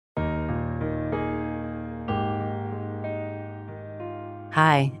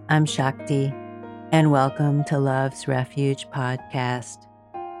Hi, I'm Shakti, and welcome to Love's Refuge podcast,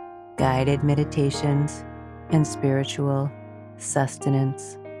 guided meditations and spiritual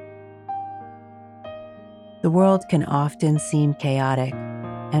sustenance. The world can often seem chaotic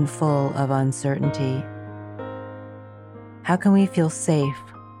and full of uncertainty. How can we feel safe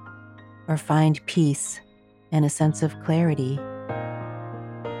or find peace and a sense of clarity?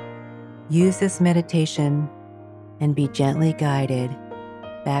 Use this meditation and be gently guided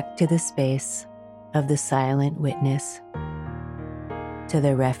back to the space of the silent witness, to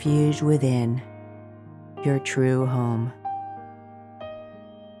the refuge within your true home.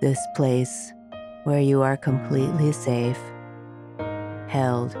 This place where you are completely safe,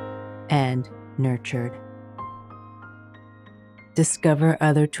 held, and nurtured. Discover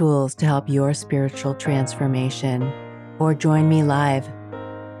other tools to help your spiritual transformation, or join me live.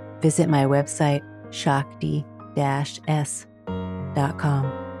 Visit my website, shakti-s.com.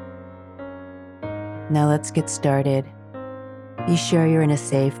 Now let's get started. Be sure you're in a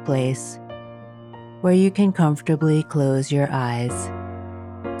safe place where you can comfortably close your eyes,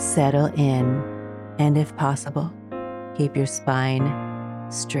 settle in, and if possible, keep your spine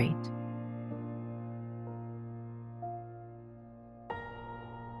straight.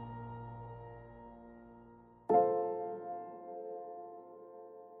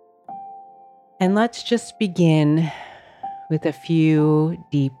 And let's just begin with a few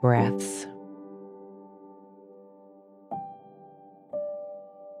deep breaths.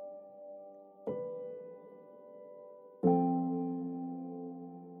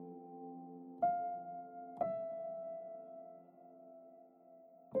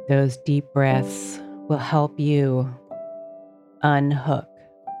 Those deep breaths will help you unhook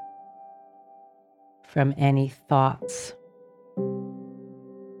from any thoughts,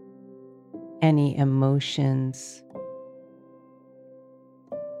 any emotions,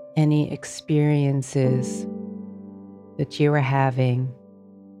 any experiences that you are having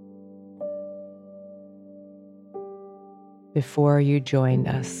before you joined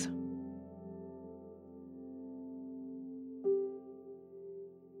us.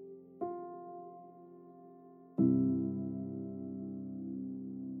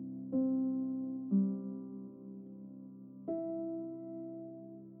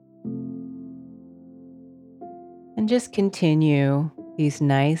 And just continue these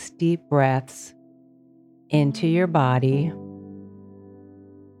nice deep breaths into your body.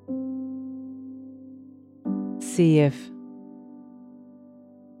 See if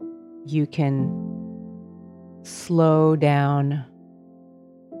you can slow down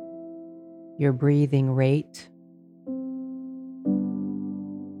your breathing rate.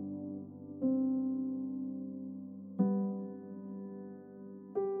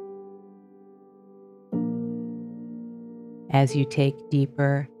 As you take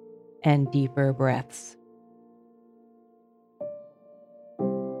deeper and deeper breaths.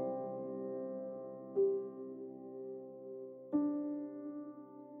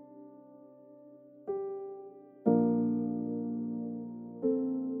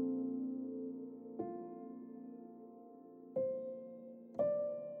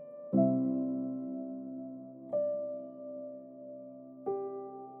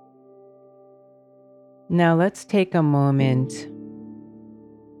 Now let's take a moment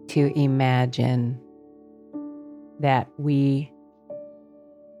to imagine that we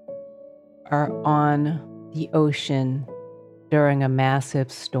are on the ocean during a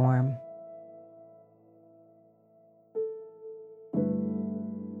massive storm.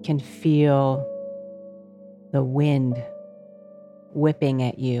 Can feel the wind whipping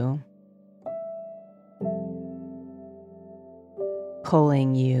at you,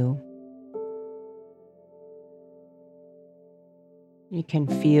 pulling you. You can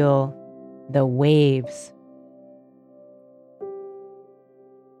feel the waves.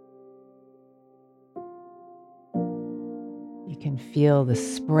 You can feel the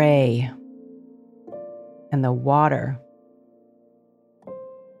spray and the water.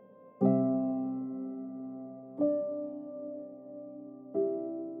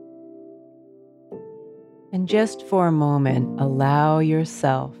 And just for a moment, allow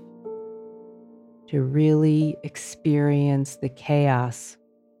yourself to really experience the chaos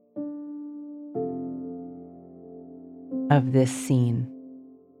of this scene.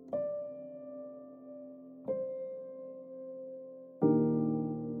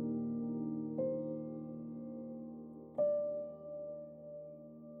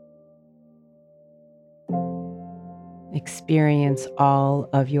 Experience all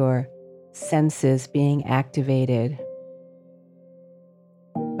of your senses being activated,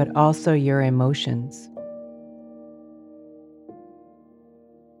 but also your emotions.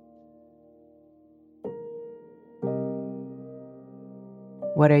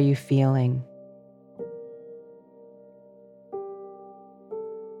 What are you feeling?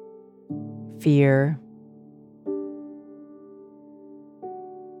 Fear,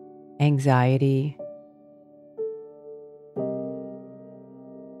 anxiety,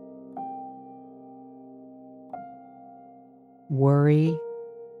 worry.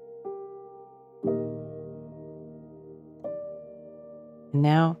 And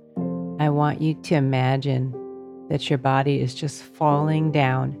now I want you to imagine that your body is just falling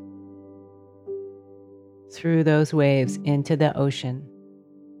down through those waves into the ocean.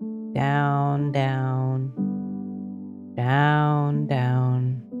 Down, down, down,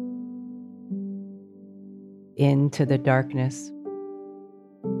 down, into the darkness,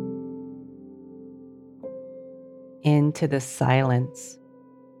 into the silence.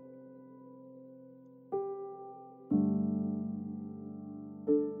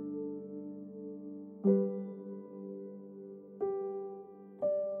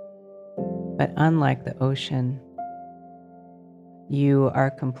 But unlike the ocean, you are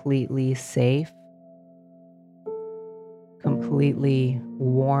completely safe, completely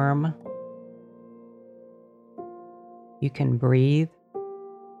warm. You can breathe.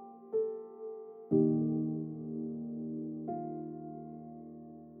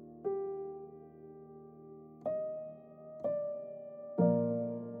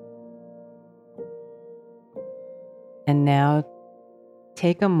 And now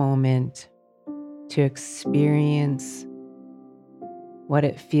take a moment to experience what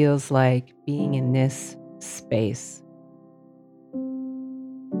it feels like being in this space.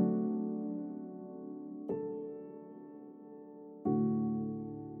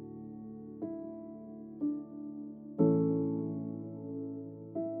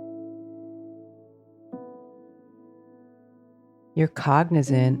 You're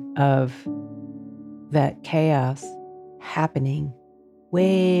cognizant of that chaos happening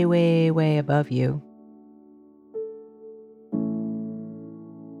way, way, way above you,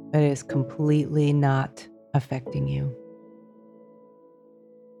 but it is completely not affecting you.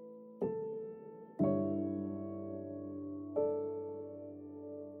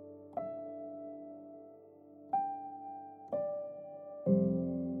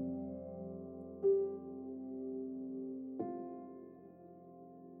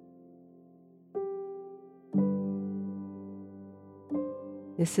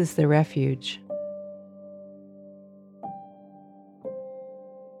 This is the refuge.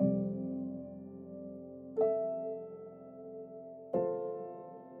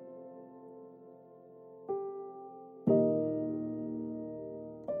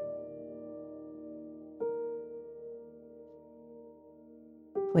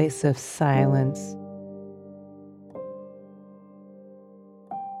 Place of silence,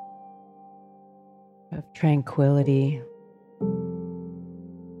 of tranquility,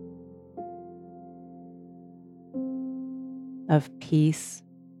 of peace.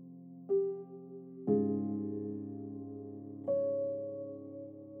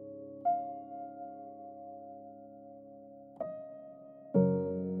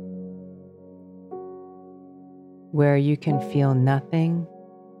 Where you can feel nothing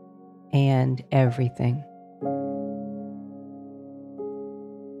and everything.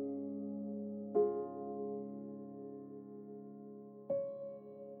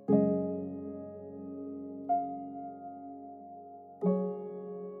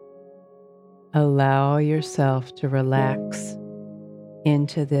 Allow yourself to relax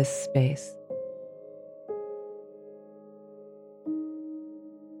into this space.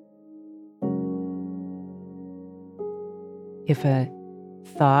 If a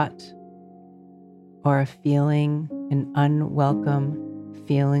thought or a feeling, an unwelcome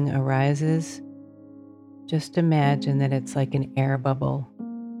feeling arises, just imagine that it's like an air bubble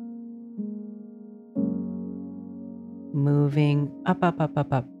moving up, up, up,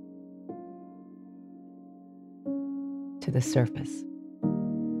 up, up to the surface.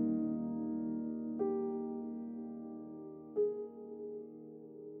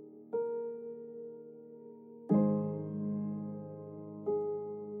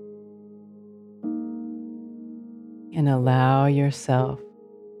 And allow yourself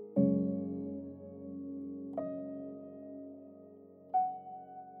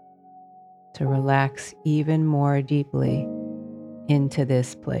to relax even more deeply into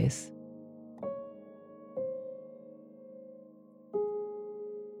this place.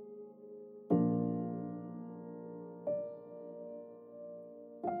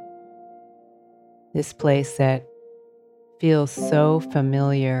 This place that feels so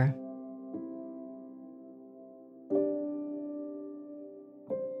familiar.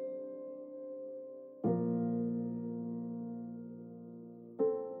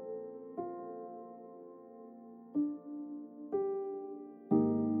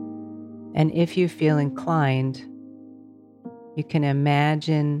 And if you feel inclined, you can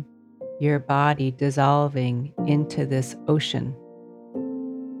imagine your body dissolving into this ocean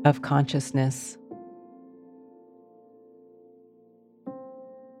of consciousness.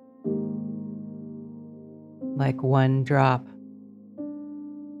 Like one drop.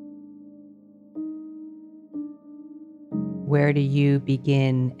 Where do you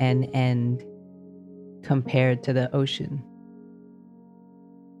begin and end compared to the ocean?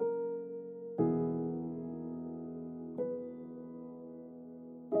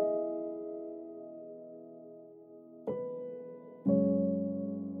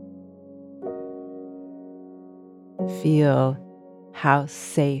 Feel how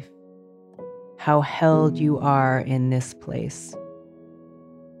safe, how held you are in this place.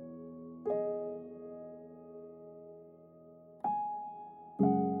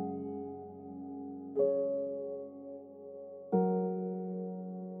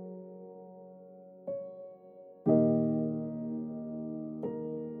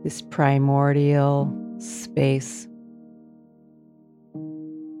 This primordial space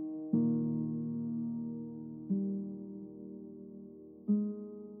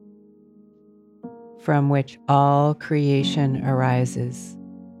from which all creation arises.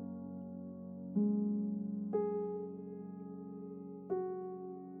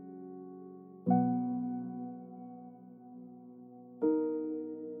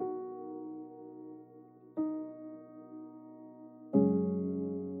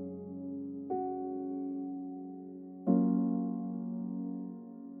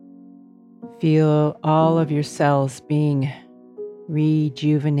 Feel all of your cells being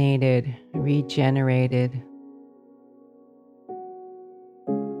rejuvenated, regenerated.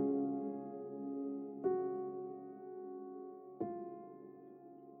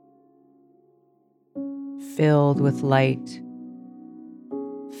 Filled with light,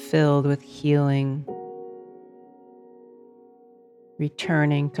 filled with healing,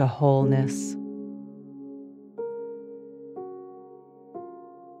 returning to wholeness.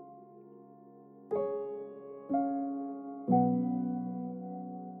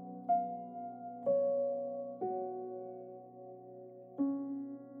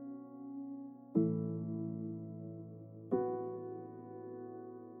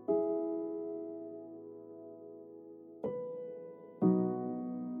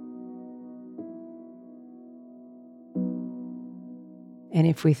 And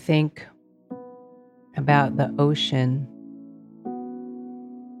if we think about the ocean,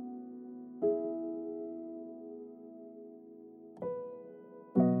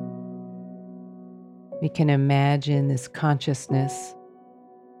 we can imagine this consciousness,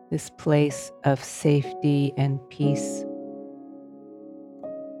 this place of safety and peace.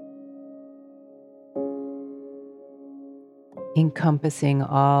 Encompassing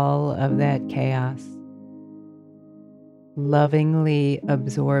all of that chaos, lovingly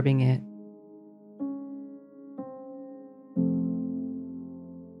absorbing it.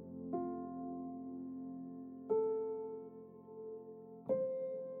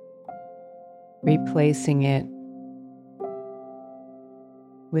 Replacing it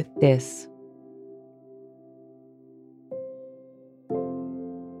with this.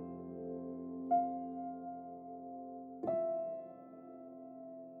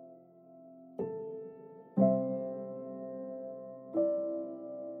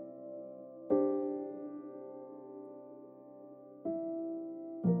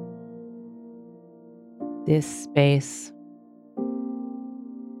 This space.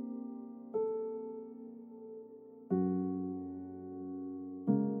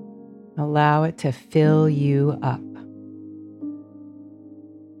 Allow it to fill you up.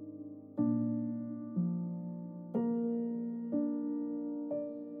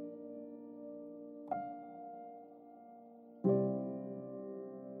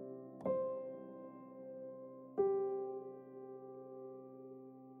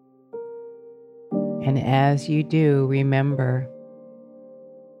 And as you do, remember,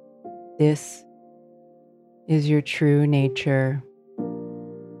 this is your true nature.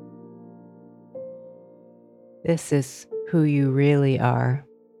 This is who you really are.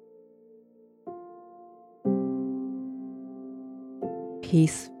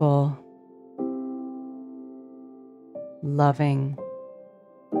 Peaceful, loving,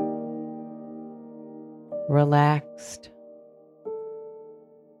 relaxed,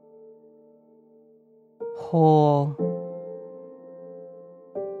 whole.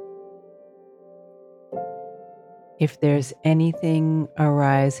 If there's anything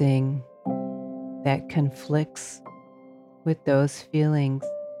arising that conflicts with those feelings,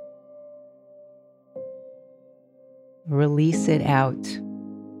 release it out.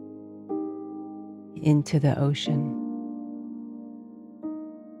 into the ocean.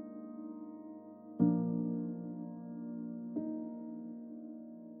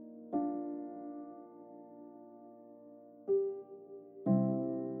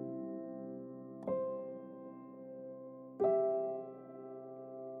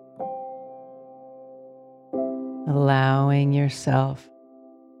 Allowing yourself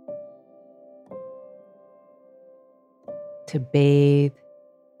to bathe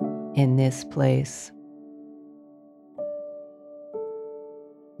in this place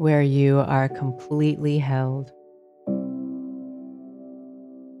where you are completely held.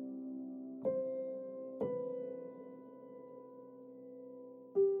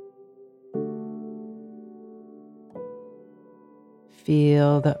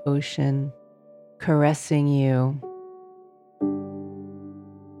 Feel the ocean caressing you,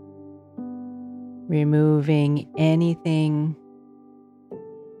 removing anything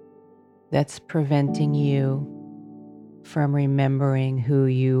that's preventing you from remembering who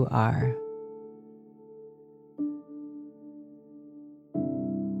you are.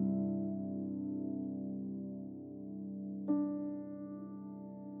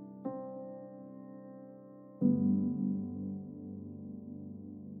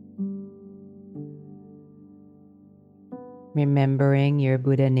 Remembering your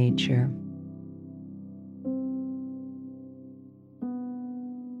Buddha nature.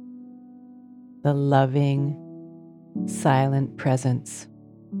 The loving, silent presence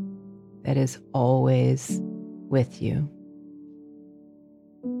that is always with you.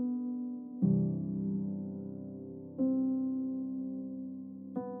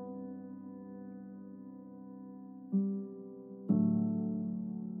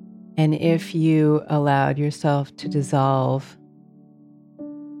 And if you allowed yourself to dissolve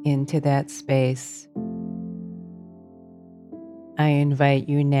into that space, I invite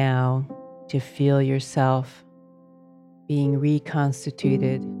you now to feel yourself being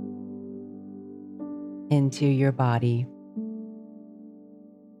reconstituted into your body,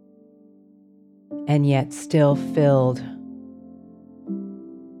 and yet still filled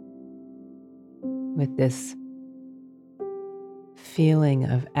with this feeling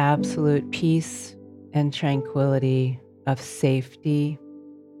of absolute peace and tranquility, of safety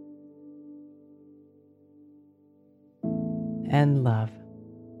and love.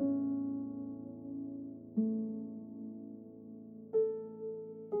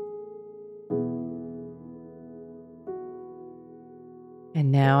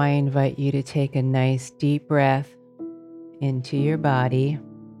 And now I invite you to take a nice deep breath into your body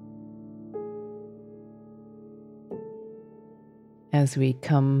as we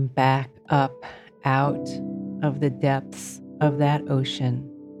come back up out of the depths of that ocean.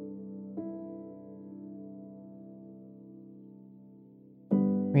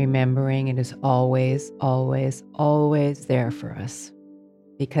 Remembering it is always, always, always there for us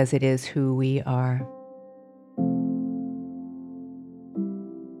because it is who we are.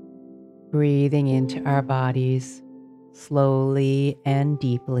 Breathing into our bodies slowly and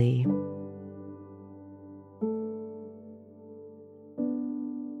deeply.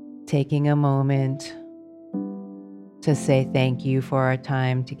 Taking a moment to say thank you for our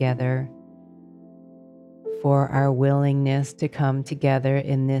time together, for our willingness to come together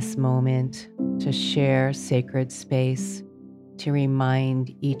in this moment to share sacred space, to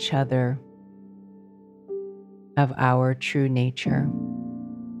remind each other of our true nature,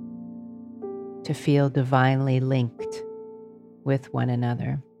 to feel divinely linked with one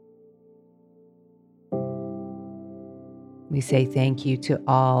another. We say thank you to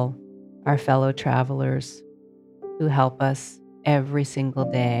all our fellow travelers who help us every single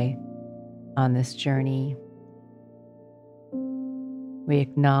day on this journey. We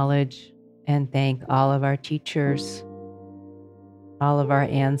acknowledge and thank all of our teachers, all of our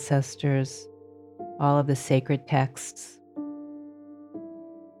ancestors, all of the sacred texts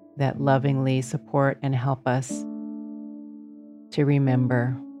that lovingly support and help us to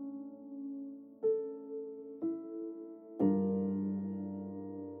remember.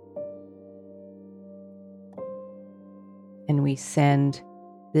 And we send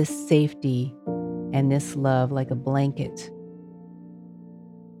this safety and this love like a blanket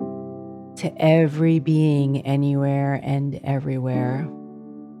to every being anywhere and everywhere.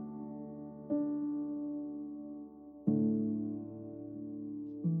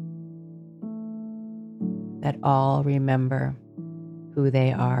 That all remember who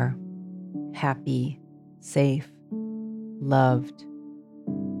they are, happy, safe, loved,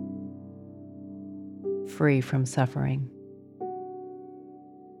 free from suffering.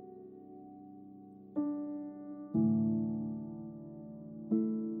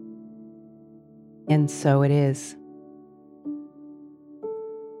 And so it is.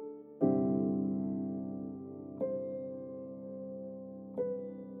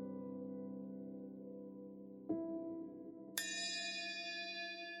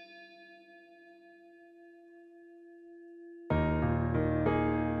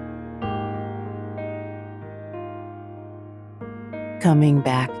 Coming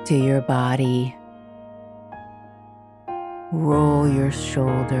back to your body, roll your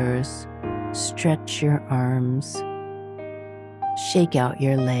shoulders, stretch your arms, shake out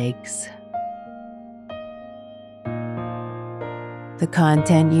your legs. The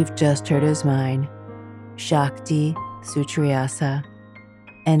content you've just heard is mine, Shakti Sutriasa,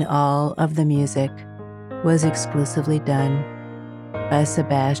 and all of the music was exclusively done by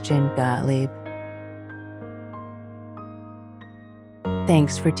Sebastian Gottlieb.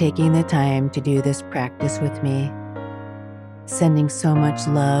 Thanks for taking the time to do this practice with me. Sending so much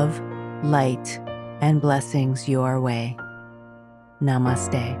love, light, and blessings your way.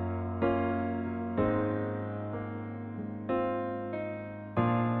 Namaste.